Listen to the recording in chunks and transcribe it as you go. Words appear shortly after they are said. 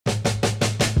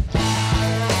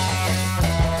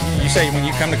say, when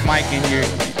you come to Kamiakin,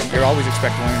 you're always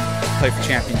expected to play for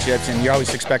championships, and you're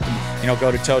always expected to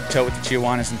go to toe-to-toe with the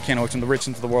Chihuahuas and Kennewick's and the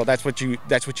Richlands of the world. That's what you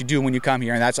do when you come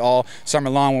here, and that's all summer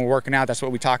long when we're working out. That's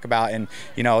what we talk about, and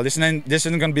this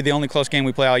isn't going to be the only close game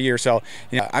we play all year. So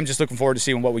I'm just looking forward to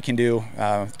seeing what we can do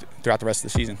throughout the rest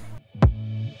of the season.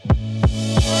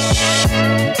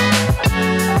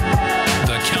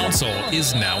 The council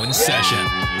is now in session.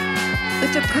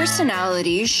 With a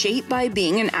personality shaped by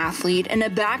being an athlete and a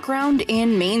background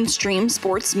in mainstream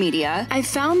sports media, I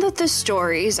found that the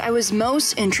stories I was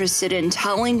most interested in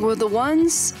telling were the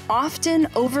ones often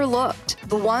overlooked,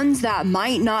 the ones that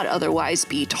might not otherwise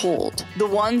be told, the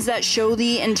ones that show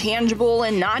the intangible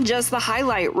and not just the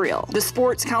highlight reel. The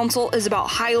Sports Council is about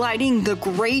highlighting the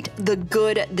great, the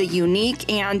good, the unique,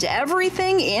 and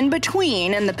everything in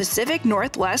between in the Pacific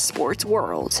Northwest sports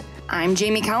world. I'm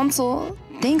Jamie Council.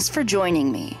 Thanks for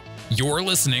joining me. You're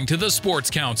listening to the Sports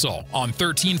Council on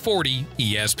 1340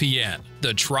 ESPN,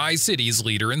 the Tri-Cities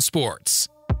leader in sports.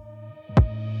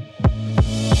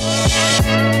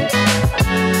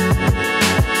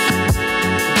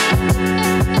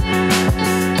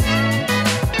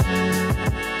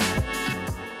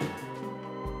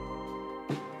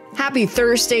 Happy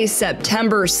Thursday,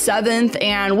 September 7th,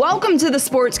 and welcome to the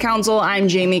Sports Council. I'm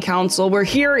Jamie Council. We're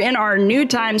here in our new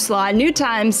time slot, new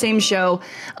time, same show,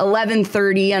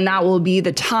 11:30, and that will be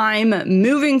the time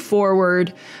moving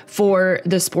forward for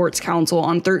the Sports Council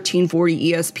on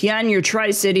 1340 ESPN, your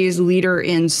Tri-Cities leader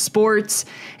in sports.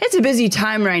 It's a busy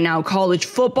time right now. College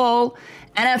football,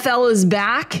 NFL is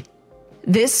back.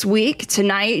 This week,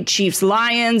 tonight,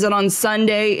 Chiefs-Lions, and on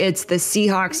Sunday, it's the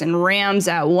Seahawks and Rams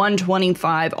at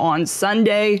 1:25 on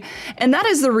Sunday. And that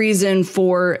is the reason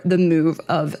for the move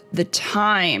of the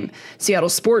time. Seattle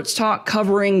Sports Talk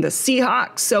covering the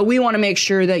Seahawks, so we want to make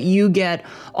sure that you get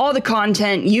all the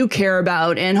content you care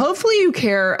about, and hopefully you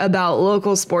care about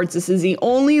local sports. This is the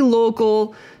only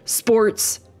local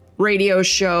sports radio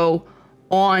show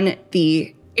on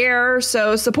the air,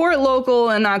 so support local,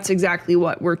 and that's exactly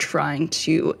what we're trying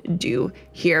to do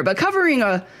here. But covering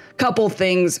a couple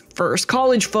things first.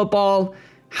 College football,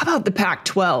 how about the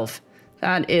Pac-12?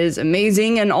 That is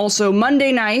amazing. And also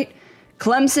Monday night,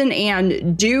 Clemson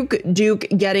and Duke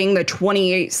getting the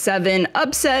 28-7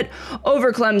 upset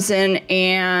over Clemson,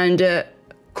 and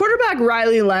quarterback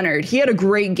Riley Leonard, he had a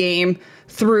great game,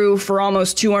 threw for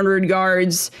almost 200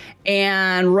 yards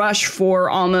and rushed for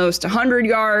almost 100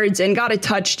 yards and got a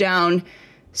touchdown.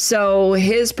 So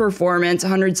his performance,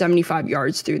 175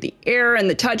 yards through the air and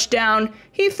the touchdown,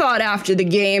 he thought after the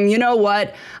game, you know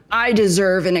what, I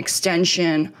deserve an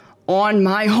extension on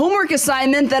my homework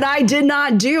assignment that I did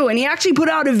not do. And he actually put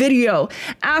out a video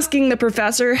asking the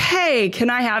professor, hey, can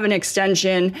I have an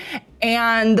extension?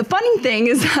 And the funny thing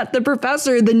is that the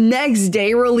professor the next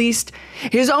day released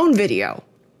his own video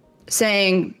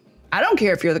saying, I don't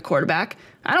care if you're the quarterback.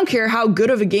 I don't care how good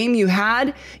of a game you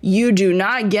had. You do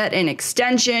not get an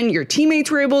extension. Your teammates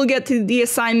were able to get the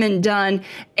assignment done,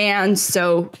 and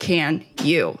so can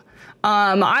you.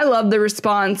 I love the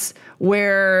response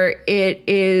where it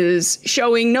is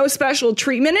showing no special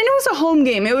treatment, and it was a home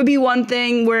game. It would be one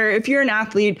thing where if you're an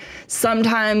athlete,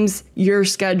 sometimes your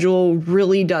schedule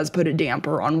really does put a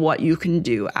damper on what you can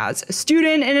do as a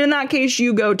student. And in that case,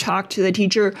 you go talk to the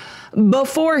teacher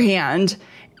beforehand.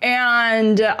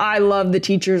 And I love the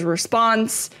teacher's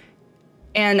response.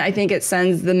 And I think it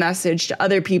sends the message to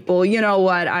other people, you know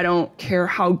what, I don't care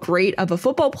how great of a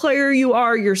football player you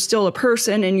are, you're still a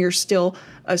person and you're still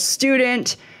a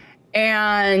student.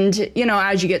 And,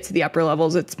 as you get to the upper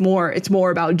levels, it's more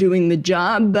about doing the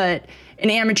job. But in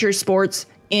amateur sports,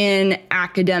 in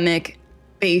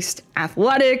academic-based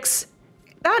athletics,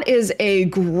 that is a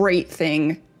great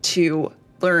thing to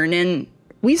learn. And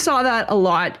we saw that a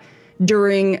lot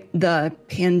during the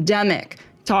pandemic.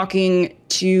 Talking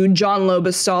to John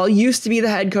Lobestall, used to be the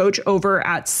head coach over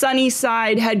at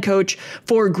Sunnyside, head coach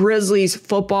for Grizzlies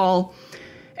football.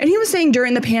 And he was saying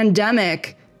during the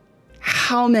pandemic,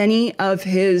 how many of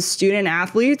his student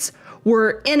athletes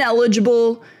were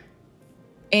ineligible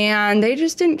and they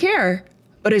just didn't care.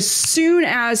 But as soon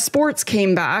as sports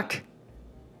came back,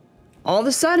 all of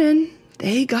a sudden,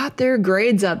 they got their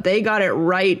grades up. They got it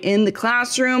right in the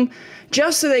classroom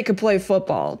just so they could play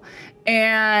football.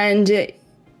 And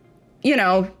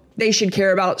they should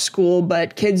care about school,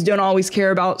 but kids don't always care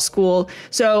about school.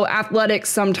 So athletics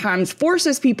sometimes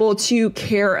forces people to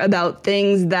care about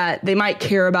things that they might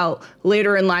care about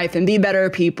later in life and be better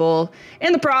people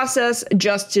in the process,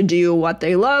 just to do what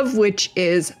they love, which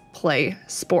is play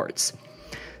sports.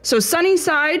 So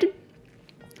Sunnyside,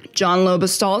 John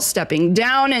Lobestall stepping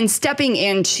down and stepping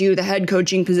into the head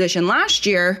coaching position last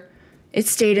year, it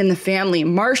stayed in the family.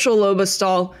 Marshall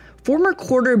Lobostal, former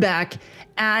quarterback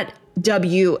at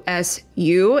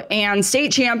WSU and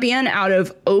state champion out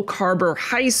of Oak Harbor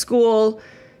High School,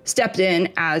 stepped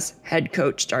in as head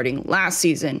coach starting last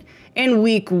season. In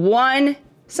week 1,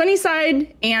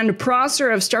 Sunnyside and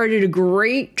Prosser have started a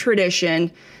great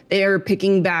tradition. They are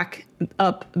picking back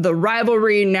up the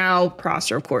rivalry. Now,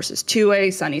 Prosser, of course, is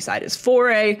 2A, Sunnyside is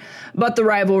 4A, but the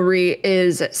rivalry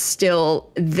is still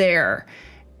there.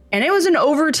 And it was an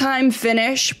overtime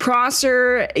finish.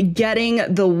 Prosser getting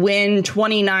the win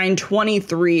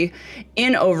 29-23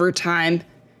 in overtime.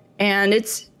 And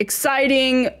it's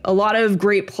exciting. A lot of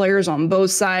great players on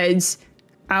both sides.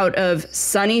 Out of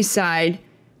Sunnyside,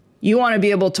 you want to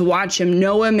be able to watch him.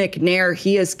 Noah McNair,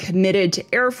 he is committed to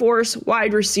Air Force,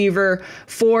 wide receiver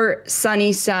for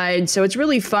Sunnyside. So it's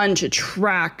really fun to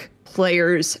track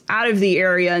players out of the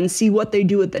area and see what they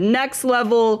do at the next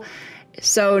level.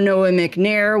 So Noah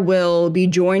McNair will be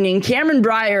joining Cameron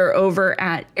Breyer over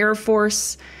at Air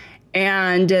Force,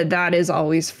 and that is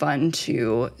always fun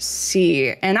to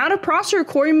see. And out of Prosser,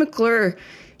 Corey McClure,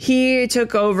 he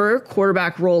took over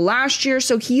quarterback role last year,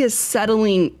 so he is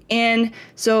settling in.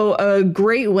 So a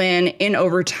great win in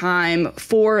overtime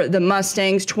for the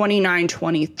Mustangs,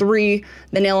 29-23.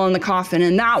 The nail in the coffin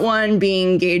in that one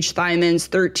being Gage Thyman's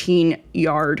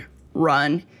 13-yard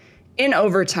run in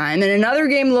overtime. And another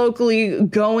game locally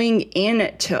going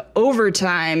into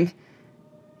overtime,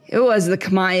 it was the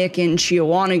Kamiakin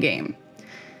Chiawana game.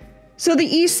 So the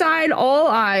east side, all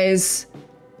eyes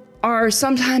are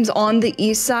sometimes on the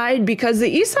east side because the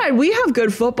east side, we have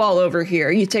good football over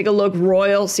here. You take a look,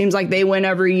 Royal seems like they win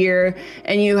every year,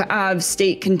 and you have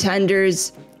state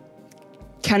contenders,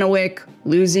 Kennewick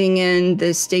losing in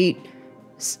the state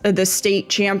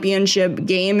championship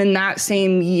game in that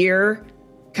same year.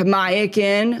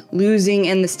 Kamiakin losing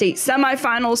in the state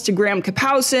semifinals to Graham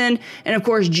Kapowson, and of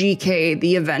course GK,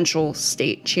 the eventual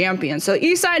state champion. So the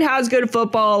east side has good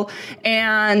football,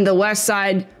 and the west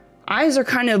side, eyes are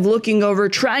kind of looking over,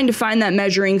 trying to find that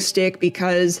measuring stick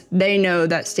because they know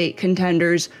that state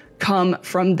contenders come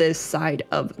from this side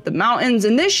of the mountains.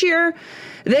 And this year,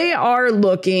 they are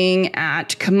looking at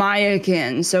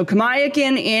Kamiakin. So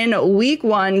Kamiakin in week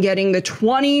 1 getting the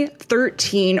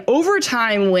 2013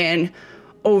 overtime win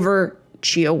over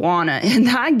Chiawana. In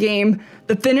that game,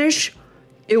 the finish,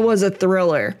 it was a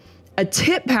thriller. A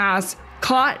tip pass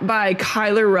caught by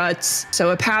Kyler Rutz. So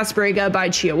a pass breakup by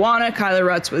Chiawana. Kyler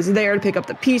Rutz was there to pick up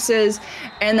the pieces,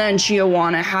 and then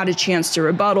Chiawana had a chance to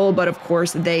rebuttal, but of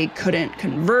course they couldn't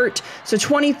convert. So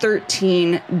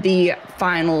 2013, the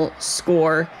final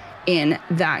score in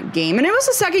that game. And it was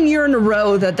the second year in a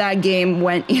row that that game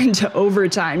went into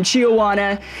overtime.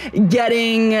 Chiawana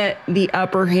getting the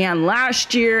upper hand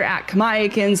last year at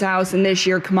Kamiakin's house, and this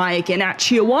year Kamiakin at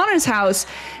Chiawana's house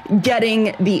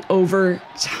getting the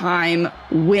overtime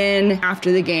win.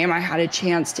 After the game, I had a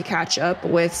chance to catch up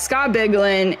with Scott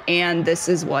Biglin, and this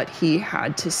is what he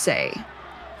had to say.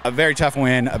 A very tough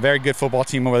win, a very good football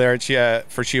team over there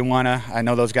for Chiawana. I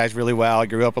know those guys really well. I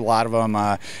grew up with a lot of them.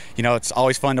 You know, it's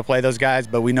always fun to play those guys,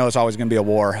 but we know it's always going to be a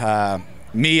war. I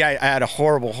had a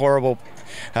horrible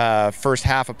first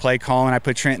half of play calling. I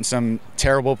put Trent in some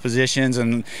terrible positions,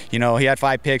 and you know, he had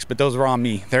 5 picks, but those were on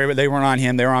me. They weren't on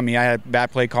him. They were on me. I had bad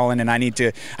play calling, and I need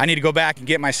to go back and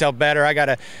get myself better. I got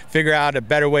to figure out a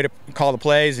better way to call the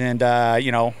plays, and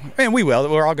you know, and we will.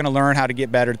 We're all going to learn how to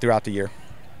get better throughout the year.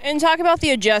 And talk about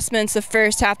the adjustments the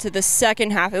first half to the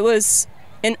second half. It was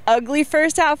an ugly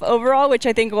first half overall, which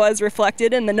I think was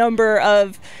reflected in the number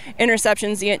of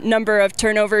interceptions, the number of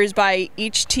turnovers by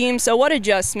each team. So what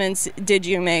adjustments did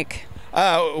you make?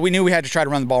 We knew we had to try to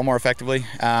run the ball more effectively,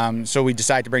 so we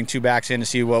decided to bring 2 backs in to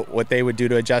see what they would do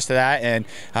to adjust to that. And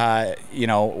you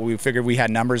know, we figured we had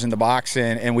numbers in the box,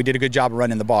 and we did a good job of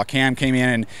running the ball. Cam came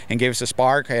in and gave us a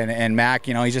spark, and Mac,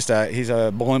 you know, he's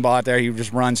a bowling ball out there. He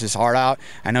just runs his heart out.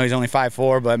 I know he's only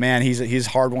 5'4", but man, he's a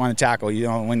hard one to tackle. You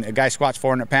know, when a guy squats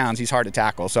 400 pounds, he's hard to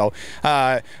tackle. So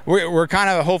we're kind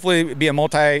of hopefully be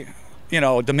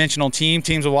a dimensional team.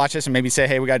 Teams will watch us and maybe say,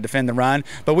 hey, we got to defend the run,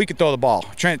 but we could throw the ball.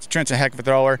 Trent's a heck of a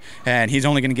thrower, and he's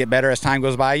only going to get better as time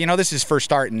goes by. You know, this is his first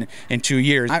start in 2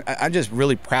 years. I'm just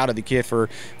really proud of the kid for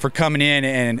coming in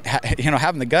and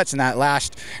having the guts in that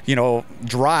last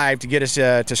drive to get us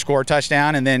to score a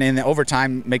touchdown, and then in the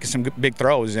overtime making some big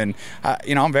throws. And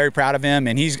I'm very proud of him.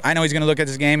 And I know he's going to look at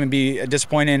this game and be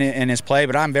disappointed in his play,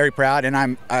 but I'm very proud, and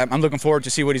I'm looking forward to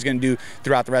see what he's going to do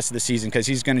throughout the rest of the season, because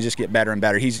he's going to just get better and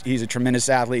better. He's a tremendous tremendous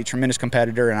athlete, tremendous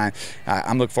competitor, and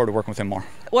I'm looking forward to working with him more.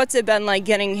 What's it been like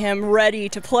getting him ready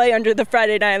to play under the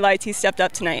Friday Night Lights? He stepped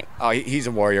up tonight. Oh, he's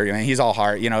a warrior. I mean, he's all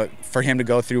heart. For him to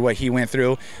go through what he went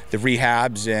through, the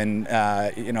rehabs, and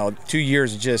 2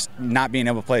 years of just not being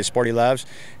able to play the sport he loves,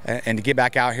 and to get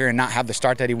back out here and not have the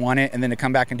start that he wanted, and then to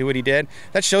come back and do what he did,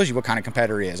 that shows you what kind of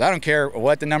competitor he is. I don't care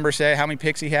what the numbers say, how many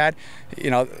picks he had.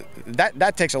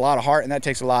 That takes a lot of heart, and that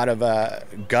takes a lot of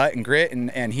gut and grit,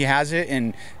 and he has it.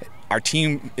 And our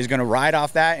team is going to ride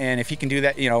off that, and if he can do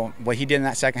that, what he did in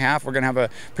that second half, we're going to have a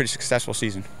pretty successful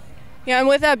season. Yeah, and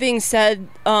with that being said,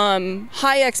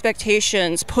 high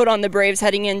expectations put on the Braves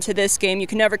heading into this game. You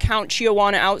can never count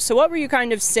Chiawana out. So what were you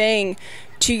kind of saying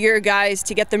to your guys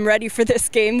to get them ready for this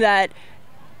game that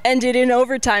ended in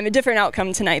overtime? A different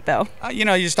outcome tonight, though. You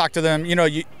just talk to them.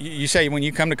 You say when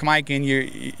you come to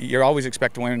Kamiakin, you're always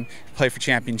expect to win, play for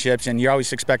championships, and you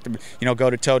always expect to go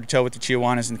to toe with the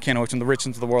Chiawanas and the Kennewick's and the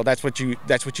Richlands of the world. That's what you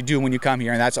do when you come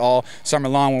here, and that's all summer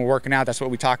long when we're working out. That's what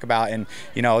we talk about. And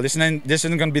this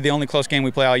isn't going to be the only close game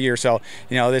we play all year. So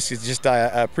this is just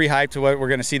a pre-hype to what we're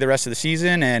going to see the rest of the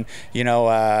season. And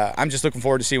I'm just looking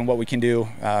forward to seeing what we can do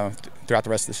throughout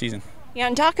the rest of the season. Yeah,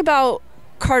 and talk about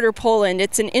Carter Poland.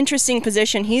 It's an interesting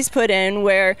position he's put in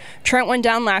where Trent went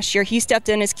down last year. He stepped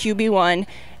in as QB1,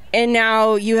 and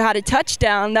now you had a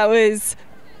touchdown that was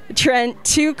Trent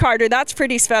to Carter. That's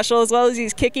pretty special, as well as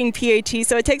he's kicking PAT.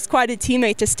 So it takes quite a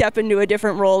teammate to step into a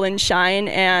different role and shine,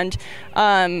 and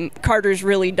Carter's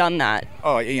really done that.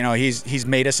 Oh, he's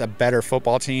made us a better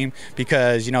football team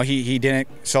because, he didn't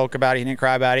sulk about it. He didn't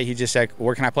cry about it. He just said,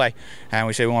 where can I play? And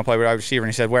we said, we want to play wide receiver. And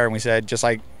he said, where? And we said, just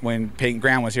like when Peyton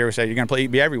Graham was here, we said, you're going to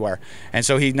be everywhere. And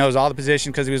so he knows all the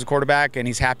positions because he was a quarterback, and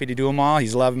he's happy to do them all.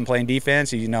 He's loving playing defense.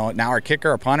 He's, now our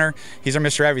kicker, our punter. He's our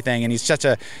Mr. Everything, and he's such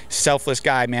a selfless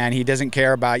guy, man. He doesn't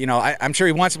care about, I'm sure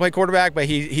he wants to play quarterback, but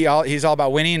he's all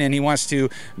about winning, and he wants to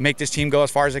make this team go as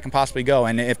far as it can possibly go.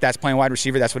 And if that's playing wide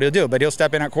receiver, that's what he'll do. But he'll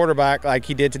step in at quarterback like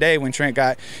he did today when Trent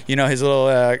got, his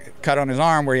little cut on his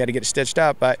arm where he had to get it stitched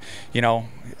up. But,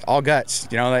 all guts.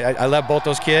 I love both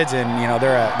those kids, and,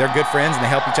 they're good friends, and they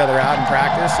help each other out in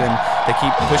practice, and they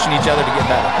keep pushing each other to get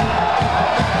better.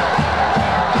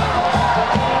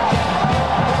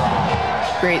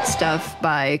 Great stuff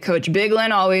by Coach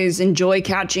Biglin. Always enjoy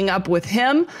catching up with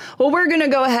him. Well, we're going to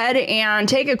go ahead and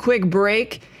take a quick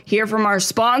break, hear from our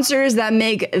sponsors that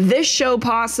make this show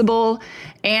possible.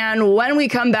 And when we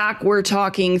come back, we're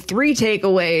talking 3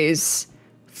 takeaways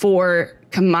for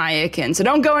Kamiakin. So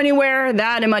don't go anywhere.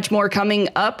 That and much more coming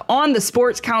up on the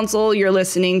Sports Council. You're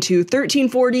listening to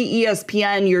 1340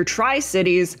 ESPN, your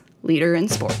Tri-Cities leader in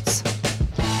sports.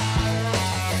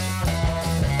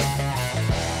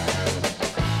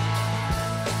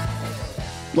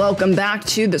 Welcome back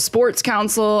to the Sports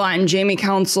Council. I'm Jamie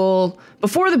Council.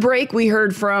 Before the break, we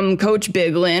heard from Coach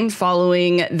Biglin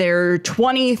following their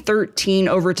 2013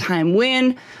 overtime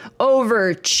win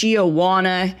over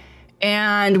Chiawana.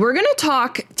 And we're going to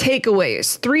talk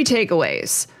takeaways, 3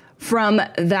 takeaways from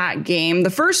that game. The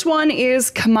first one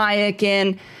is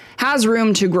Kamiakin has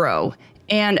room to grow.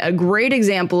 And a great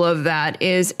example of that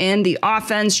is in the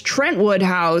offense. Trent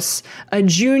Woodhouse, a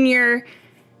junior.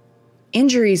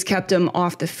 Injuries kept him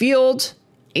off the field.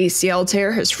 ACL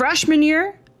tear his freshman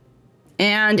year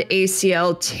and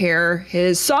ACL tear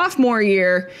his sophomore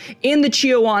year in the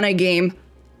Chiawana game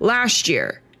last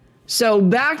year. So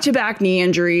back-to-back knee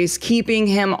injuries keeping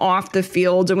him off the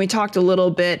field. And we talked a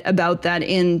little bit about that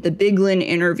in the Biglin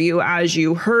interview, as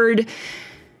you heard.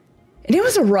 And it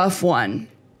was a rough one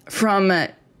from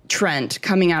Trent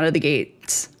coming out of the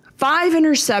gates. 5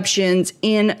 interceptions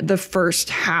in the first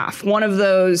half. One of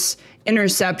those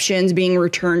interceptions being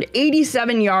returned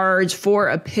 87 yards for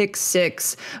a pick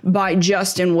 6 by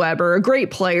Justin Weber, a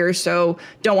great player, so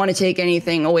don't want to take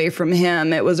anything away from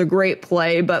him. It was a great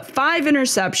play, but 5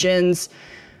 interceptions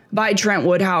by Trent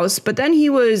Woodhouse, but then he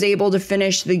was able to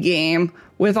finish the game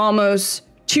with almost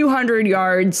 200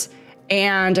 yards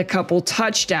and a couple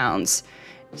touchdowns.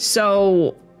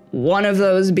 So one of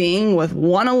those being with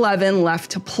 1:11 left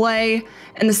to play,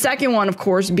 and the second one, of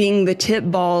course, being the tip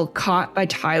ball caught by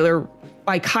Kyler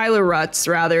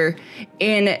Rutz,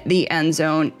 in the end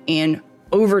zone in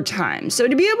overtime. So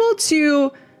to be able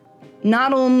to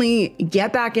not only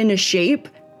get back into shape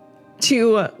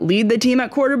to lead the team at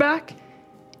quarterback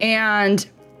and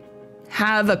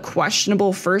have a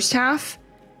questionable first half,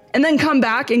 and then come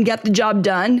back and get the job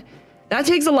done, that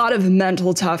takes a lot of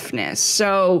mental toughness.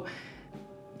 So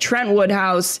Trent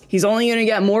Woodhouse, he's only going to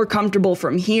get more comfortable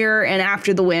from here, and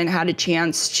after the win had a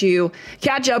chance to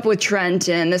catch up with Trent,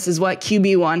 and this is what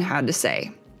QB1 had to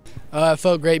say. It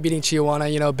felt great beating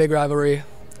Chiawana, big rivalry.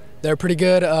 They're pretty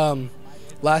good.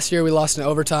 last year we lost in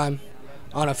overtime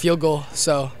on a field goal,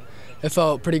 so it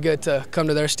felt pretty good to come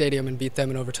to their stadium and beat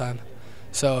them in overtime.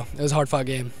 So it was a hard-fought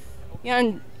game. Yeah,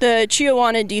 and the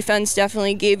Chiawana defense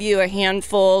definitely gave you a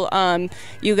handful.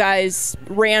 You guys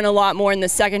ran a lot more in the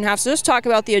second half. So just talk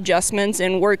about the adjustments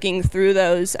and working through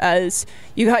those as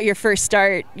you got your first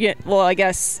start, well, I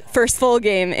guess, first full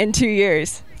game in 2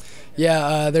 years.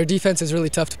 Yeah, their defense is really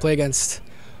tough to play against.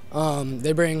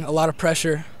 They bring a lot of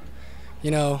pressure.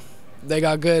 You know, they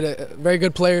got very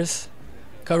good players,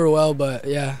 cover well, but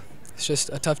yeah, it's just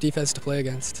a tough defense to play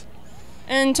against.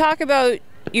 And talk about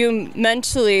you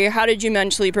mentally. How did you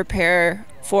mentally prepare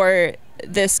for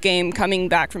this game, coming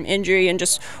back from injury and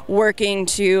just working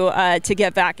to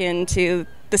get back into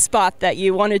the spot that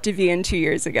you wanted to be in 2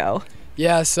 years ago?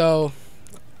 Yeah, so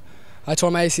I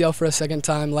tore my ACL for a second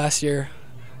time last year.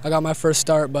 I got my first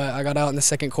start, but I got out in the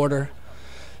second quarter.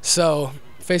 So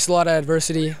faced a lot of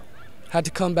adversity. Had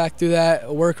to come back through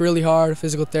that, work really hard,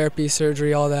 physical therapy,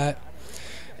 surgery, all that.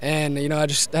 And, you know, I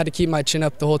just had to keep my chin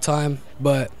up the whole time.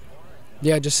 But,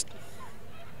 yeah,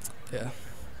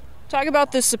 Talk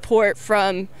about the support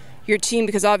from your team,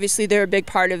 because obviously they're a big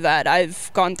part of that.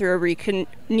 I've gone through a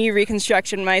knee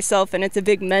reconstruction myself, and it's a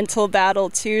big mental battle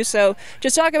too. So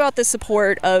just talk about the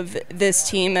support of this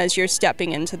team as you're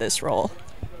stepping into this role.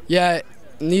 Yeah,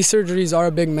 knee surgeries are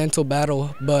a big mental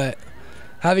battle, but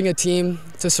having a team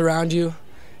to surround you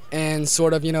and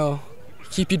sort of, you know,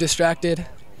 keep you distracted,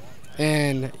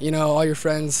 and, you know, all your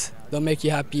friends, they'll make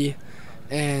you happy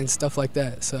and stuff like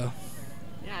that. So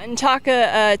yeah, and talk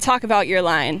about your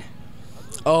line.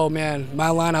 Oh man, my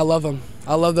line, I love them.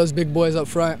 I love those big boys up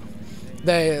front.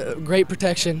 They great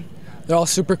protection. They're all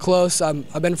super close.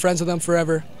 I've been friends with them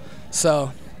forever.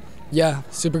 So yeah,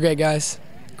 super great guys.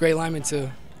 Great linemen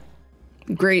too.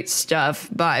 Great stuff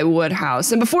by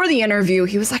Woodhouse. And before the interview,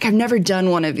 he was like, I've never done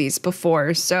one of these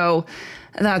before. So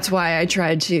that's why I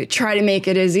tried to make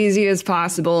it as easy as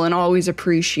possible and always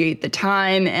appreciate the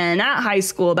time. And at high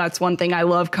school, that's one thing I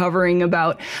love covering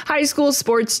about high school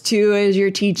sports too, is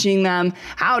you're teaching them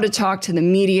how to talk to the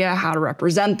media, how to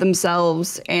represent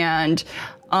themselves. And,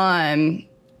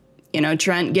 you know,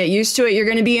 Trent, get used to it. You're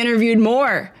going to be interviewed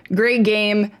more. Great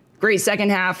game, great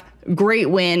second half, great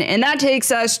win. And that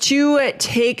takes us to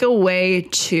takeaway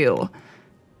 2.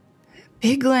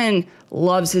 Biglen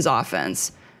loves his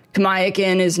offense.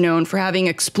 Kamiakin is known for having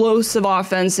explosive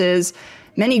offenses,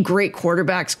 many great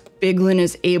quarterbacks Biglen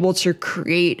is able to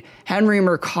create. Henry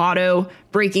Mercado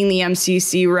breaking the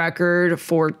MCC record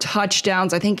for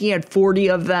touchdowns. I think he had 40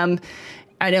 of them.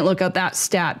 I didn't look up that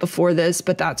stat before this,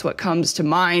 but that's what comes to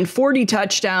mind. 40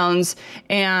 touchdowns,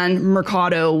 and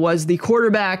Mercado was the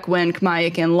quarterback when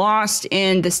Kamiakin lost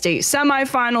in the state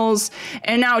semifinals.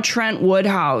 And now Trent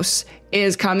Woodhouse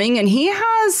is coming, and he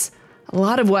has a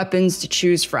lot of weapons to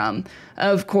choose from.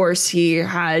 Of course, he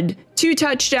had 2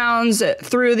 touchdowns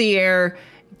through the air,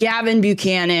 Gavin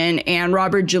Buchanan and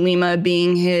Robert Jalima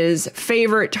being his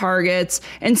favorite targets.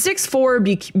 And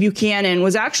 6'4" Buchanan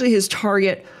was actually his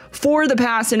target for the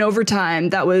pass in overtime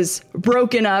that was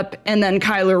broken up, and then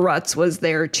Kyler Rutz was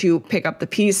there to pick up the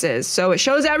pieces. So it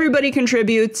shows everybody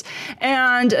contributes.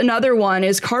 And another one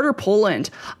is Carter Poland.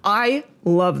 I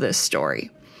love this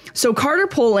story. So Carter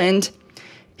Poland,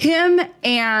 him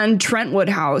and Trent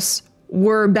Woodhouse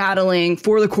were battling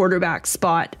for the quarterback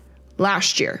spot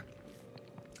last year.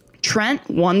 Trent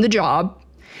won the job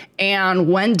and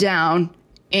went down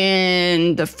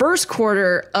in the first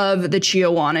quarter of the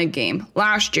Chiawana game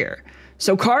last year.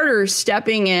 So Carter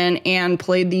stepping in and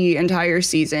played the entire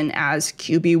season as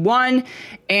QB1,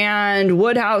 and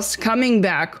Woodhouse coming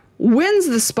back wins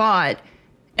the spot,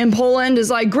 and Poland is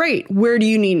like, great, where do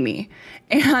you need me?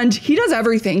 And he does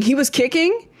everything. He was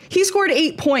kicking. He scored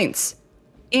 8 points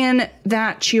in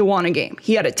that Chiawana game.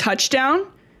 He had a touchdown.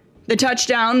 The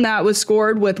touchdown that was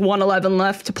scored with 1:11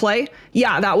 left to play,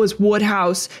 yeah, that was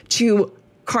Woodhouse to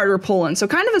Carter Poland. So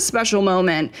kind of a special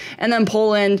moment. And then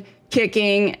Poland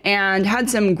kicking and had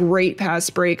some great pass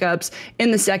breakups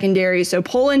in the secondary. So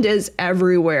Poland is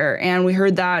everywhere. And we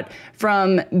heard that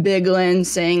from Biglen,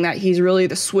 saying that he's really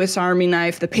the Swiss Army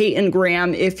knife, the Peyton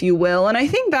Graham, if you will. And I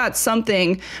think that's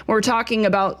something when we're talking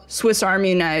about Swiss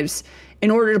Army knives. In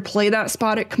order to play that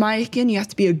spot at Kamiakin, you have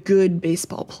to be a good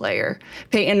baseball player.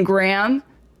 Peyton Graham,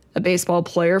 a baseball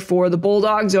player for the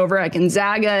Bulldogs over at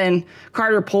Gonzaga, and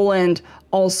Carter Poland,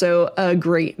 also a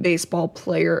great baseball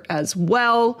player as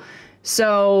well.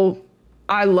 So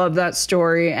I love that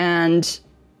story, and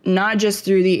not just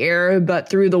through the air, but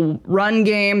through the run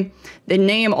game. The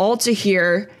name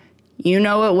Altahir, you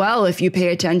know it well if you pay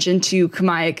attention to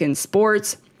Kamiakin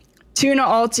sports. Tuna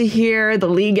Alta here, the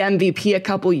league MVP a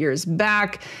couple years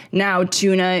back. Now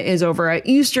Tuna is over at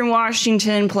Eastern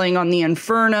Washington playing on the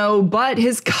Inferno, but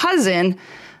his cousin,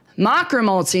 Makram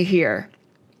Alta here,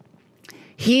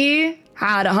 he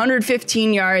had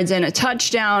 115 yards and a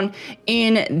touchdown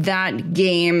in that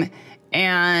game,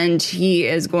 and he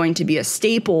is going to be a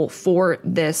staple for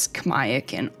this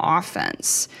Kamiakin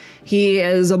offense. He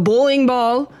is a bowling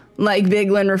ball, like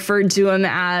Bigland referred to him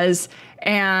as,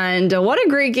 and what a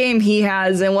great game he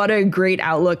has, and what a great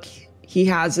outlook he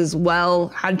has as well.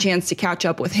 Had a chance to catch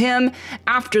up with him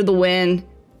after the win.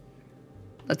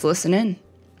 Let's listen in.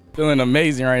 Feeling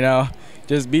amazing right now.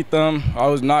 Just beat them. I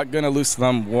was not going to lose to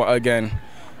them again.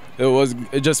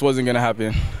 It just wasn't going to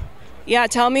happen. Yeah,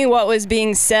 tell me what was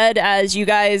being said as you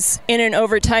guys in an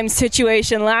overtime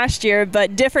situation last year,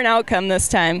 but different outcome this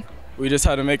time. We just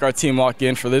had to make our team lock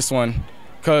in for this one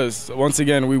because, once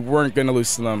again, we weren't going to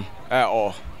lose to them at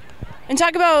all. And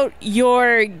talk about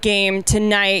your game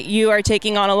tonight. You are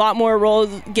taking on a lot more roles,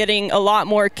 getting a lot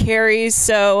more carries.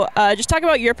 So just talk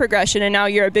about your progression, and now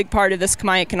you're a big part of this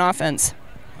Kamiakin offense.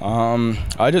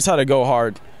 I just had to go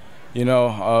hard. You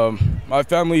know, my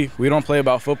family, we don't play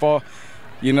about football,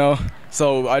 you know,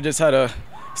 so I just had to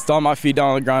stomp my feet down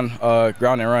on the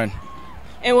ground and run.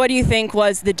 And what do you think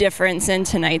was the difference in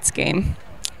tonight's game?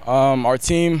 Our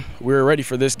team, we were ready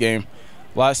for this game.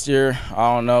 Last year,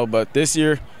 I don't know, but this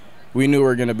year, we knew we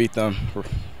were going to beat them.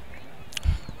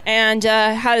 And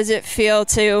how does it feel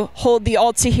to hold the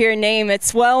Alta here name?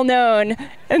 It's well known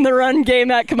in the run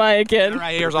game at Kamiakin.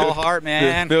 Right here's all heart,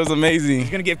 man. It feels amazing. He's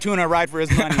going to give Tuna a ride for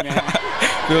his money, man.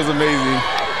 Feels amazing.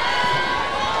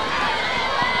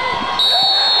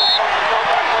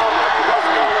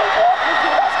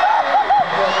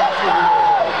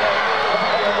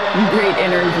 Great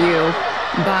interview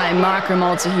by Makram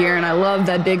Alta here, and I love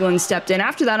that Bigland stepped in.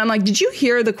 After that, I'm like, did you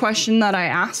hear the question that I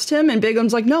asked him? And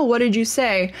Bigland's like, no, what did you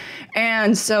say?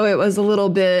 And so it was a little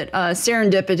bit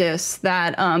serendipitous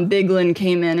that Bigland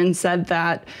came in and said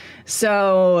that.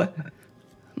 So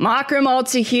Makram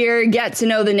Alta here, get to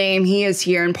know the name. He is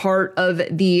here and part of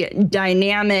the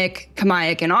dynamic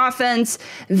Kamiakin offense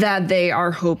that they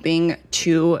are hoping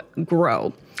to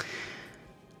grow.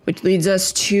 Which leads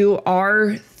us to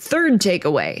our third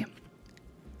takeaway.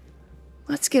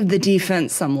 Let's give the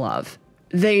defense some love.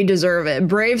 They deserve it.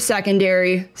 Brave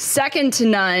secondary, second to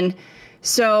none.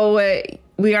 So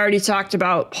we already talked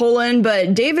about Poland,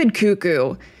 but David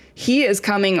Kuku, he is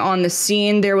coming on the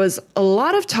scene. There was a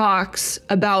lot of talks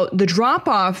about the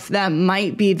drop-off that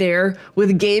might be there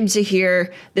with Gabe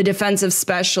Tahir, the defensive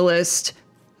specialist,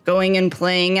 going and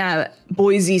playing at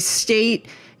Boise State.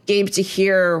 Gabe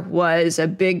Tahir was a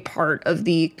big part of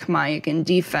the Kamiakin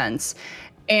defense.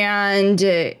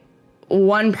 And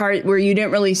one part where you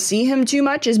didn't really see him too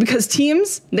much is because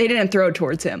teams, they didn't throw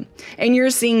towards him. And you're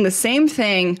seeing the same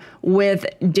thing with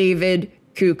David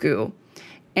Kuku.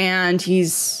 And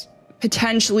he's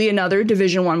potentially another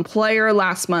Division I player.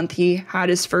 Last month, he had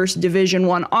his first Division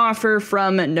I offer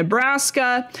from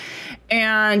Nebraska.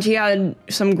 And he had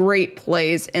some great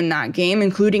plays in that game,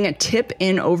 including a tip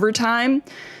in overtime.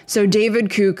 So David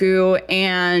Kuku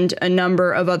and a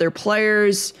number of other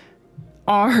players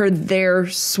are there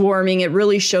swarming. It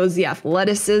really shows the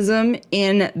athleticism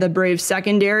in the Brave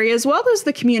secondary, as well as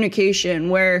the communication,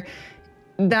 where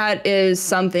that is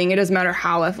something. It doesn't matter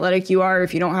how athletic you are.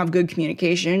 If you don't have good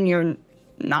communication, you're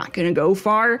not going to go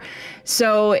far.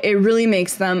 So it really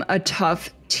makes them a tough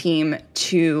team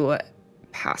to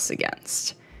pass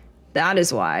against. That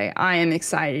is why I am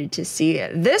excited to see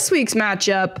this week's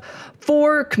matchup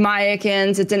for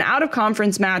Kamiakins. It's an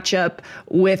out-of-conference matchup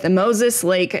with Moses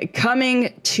Lake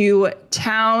coming to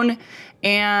town.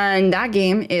 And that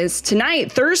game is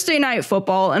tonight, Thursday night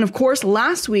football. And of course,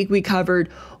 last week we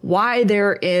covered why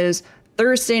there is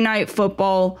Thursday night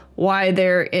football, why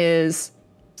there is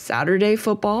Saturday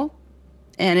football,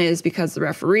 and it is because of the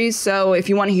referees. So if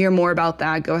you want to hear more about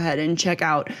that, go ahead and check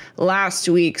out last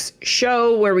week's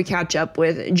show where we catch up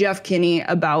with Jeff Kinney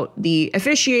about the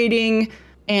officiating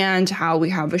and how we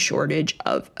have a shortage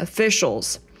of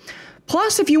officials.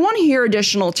 Plus, if you want to hear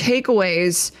additional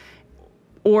takeaways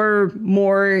or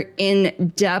more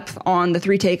in depth on the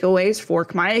 3 takeaways for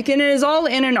Kamiakin, it is all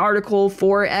in an article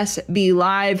for SB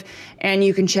Live, and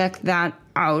you can check that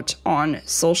out on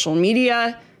social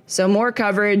media. So more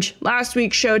coverage, last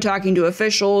week's show talking to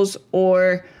officials,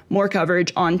 or more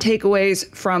coverage on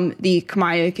takeaways from the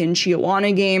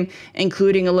Kamiakin-Chiawana game,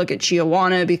 including a look at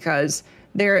Chiawana because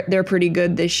they're pretty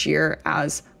good this year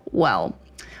as well.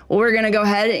 Well, we're going to go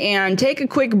ahead and take a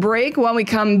quick break. When we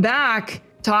come back,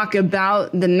 talk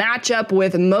about the matchup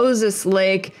with Moses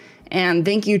Lake And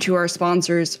thank you to our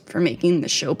sponsors for making the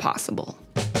show possible.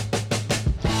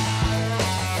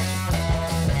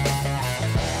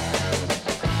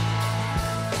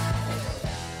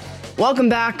 Welcome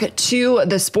back to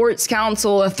the Sports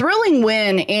Council. A thrilling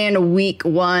win in week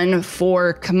 1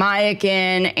 for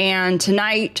Kamiakin, and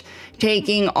tonight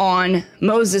taking on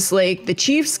Moses Lake. The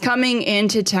Chiefs coming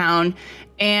into town,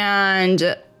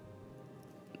 and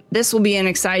this will be an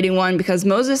exciting one because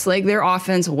Moses Lake, their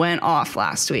offense went off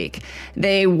last week.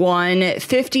 They won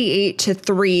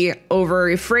 58-3 over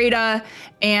Ephrata,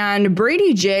 and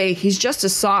Brady J, he's just a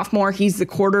sophomore. He's the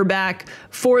quarterback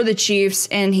for the Chiefs,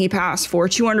 and he passed for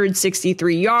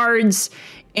 263 yards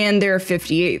in their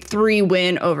 58-3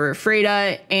 win over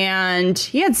Ephrata, and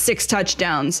he had 6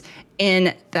 touchdowns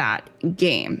in that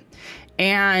game.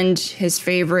 And his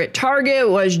favorite target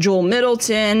was Joel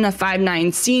Middleton, a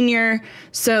 5'9" senior.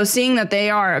 So seeing that they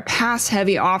are a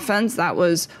pass-heavy offense, that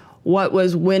was what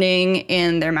was winning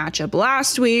in their matchup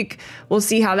last week. We'll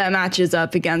see how that matches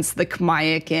up against the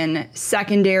Kamiakin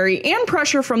secondary and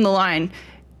pressure from the line.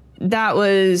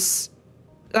 That's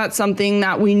something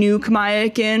that we knew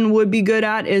Kamiakin would be good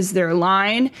at, is their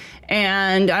line.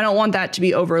 And I don't want that to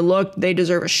be overlooked. They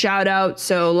deserve a shout out.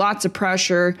 So lots of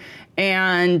pressure,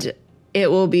 and it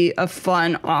will be a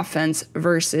fun offense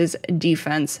versus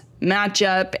defense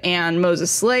matchup. And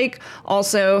Moses Lake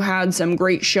also had some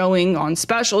great showing on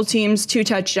special teams, 2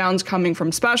 touchdowns coming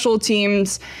from special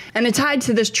teams. And it's tied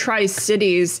to this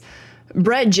Tri-Cities.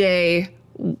 Brett J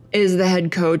is the head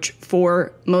coach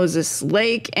for Moses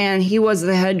Lake, and he was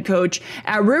the head coach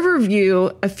at Riverview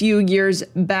a few years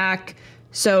back.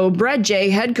 So Brett J,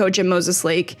 head coach at Moses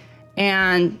Lake,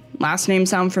 and last name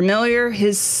sound familiar?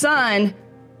 His son,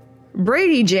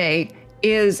 Brady J,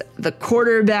 is the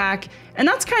quarterback, and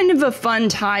that's kind of a fun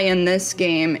tie in this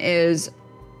game. Is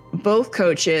both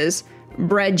coaches,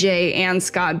 Brett J and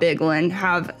Scott Biglin,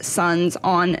 have sons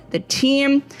on the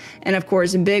team. And of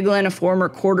course, Biglin, a former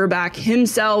quarterback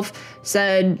himself,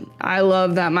 said, "I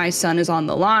love that my son is on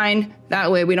the line. That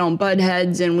way we don't butt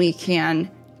heads and we can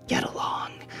get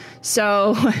along."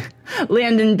 So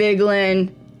Landon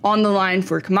Biglin on the line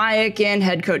for Kamiakin,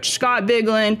 head coach Scott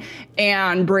Biglin,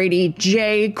 and Brady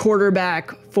J,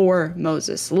 quarterback for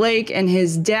Moses Lake, and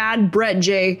his dad, Brett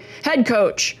J, head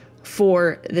coach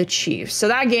for the Chiefs. So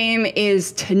that game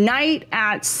is tonight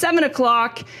at 7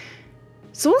 o'clock.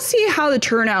 So we'll see how the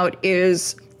turnout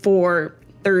is for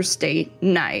Thursday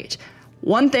night.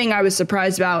 One thing I was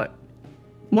surprised at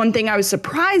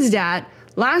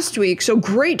last week, so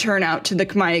great turnout to the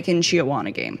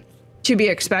Kamiakin-Chiawana game. To be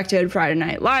expected, Friday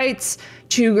Night Lights,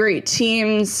 2 great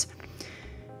teams,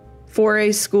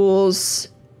 4A schools.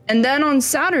 And then on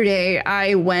Saturday,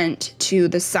 I went to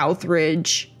the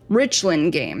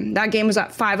Southridge-Richland game. That game was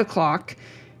at 5 o'clock.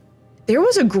 There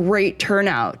was a great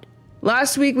turnout.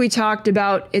 Last week, we talked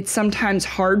about it's sometimes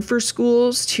hard for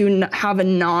schools to have a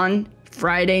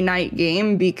non-Friday night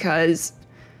game because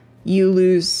you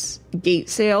lose gate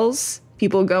sales.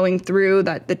 People going through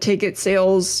that, the ticket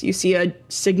sales, you see a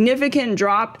significant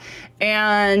drop.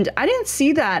 And I didn't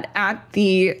see that at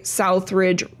the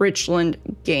Southridge-Richland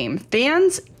game.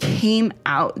 Fans came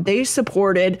out. They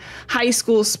supported high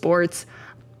school sports.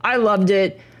 I loved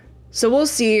it. So we'll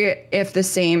see if the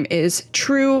same is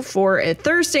true for a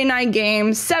Thursday night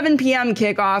game, 7 p.m.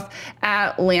 kickoff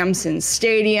at Lamson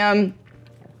Stadium.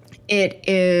 It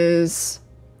is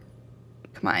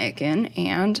Kamiakin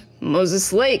and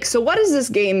Moses Lake. So what does this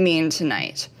game mean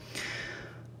tonight?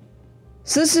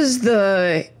 So this is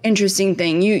the interesting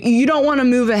thing. You don't want to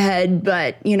move ahead,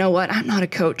 but you know what? I'm not a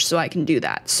coach, so I can do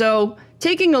that. So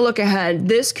taking a look ahead,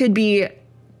 this could be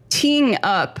teeing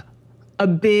up a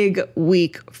big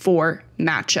week 4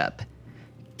 matchup.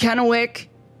 Kennewick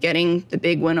getting the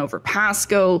big win over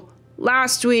Pasco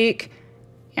last week.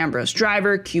 Ambrose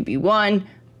Driver, QB1.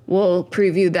 We'll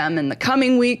preview them in the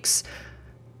coming weeks.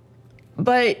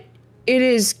 But it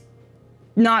is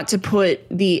not to put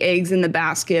the eggs in the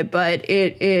basket, but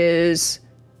it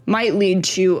might lead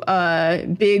to a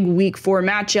big week 4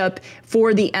 matchup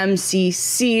for the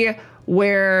MCC,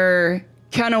 where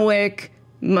Kennewick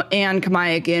and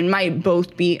Kamiakin might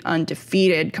both be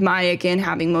undefeated. Kamiakin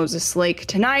having Moses Lake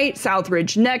tonight,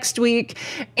 Southridge next week,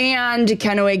 and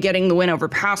Kennewick getting the win over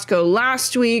Pasco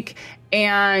last week.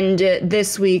 And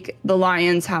this week, the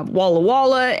Lions have Walla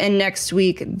Walla, and next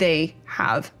week they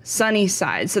have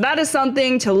Sunnyside. So that is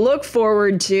something to look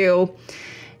forward to.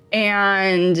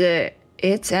 And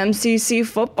it's MCC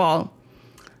football.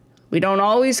 We don't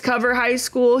always cover high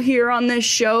school here on this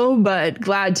show, but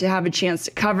glad to have a chance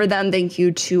to cover them. Thank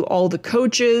you to all the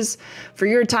coaches for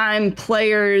your time,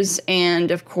 players,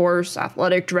 and of course,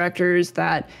 athletic directors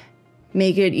that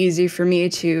make it easy for me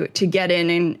to get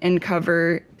in and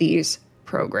cover these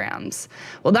programs.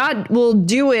 Well, that will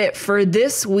do it for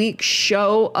this week's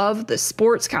show of the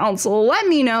Sports Council. Let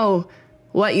me know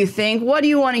what you think. What do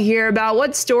you want to hear about?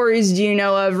 What stories do you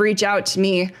know of? Reach out to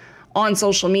me on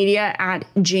social media at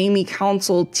Jamie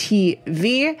Council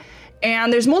TV.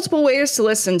 And there's multiple ways to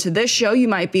listen to this show. You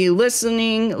might be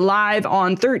listening live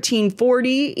on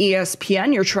 1340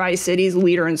 ESPN, your Tri-Cities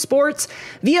leader in sports,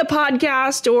 via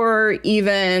podcast, or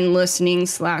even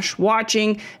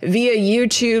listening/watching via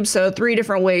YouTube. So 3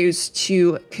 different ways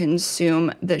to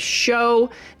consume the show.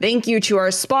 Thank you to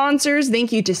our sponsors.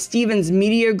 Thank you to Stevens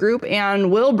Media Group and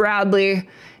Will Bradley.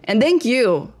 And thank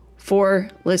you for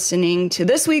listening to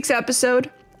this week's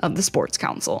episode of the Sports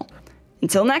Council.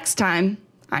 Until next time,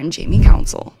 I'm Jamie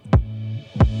Council.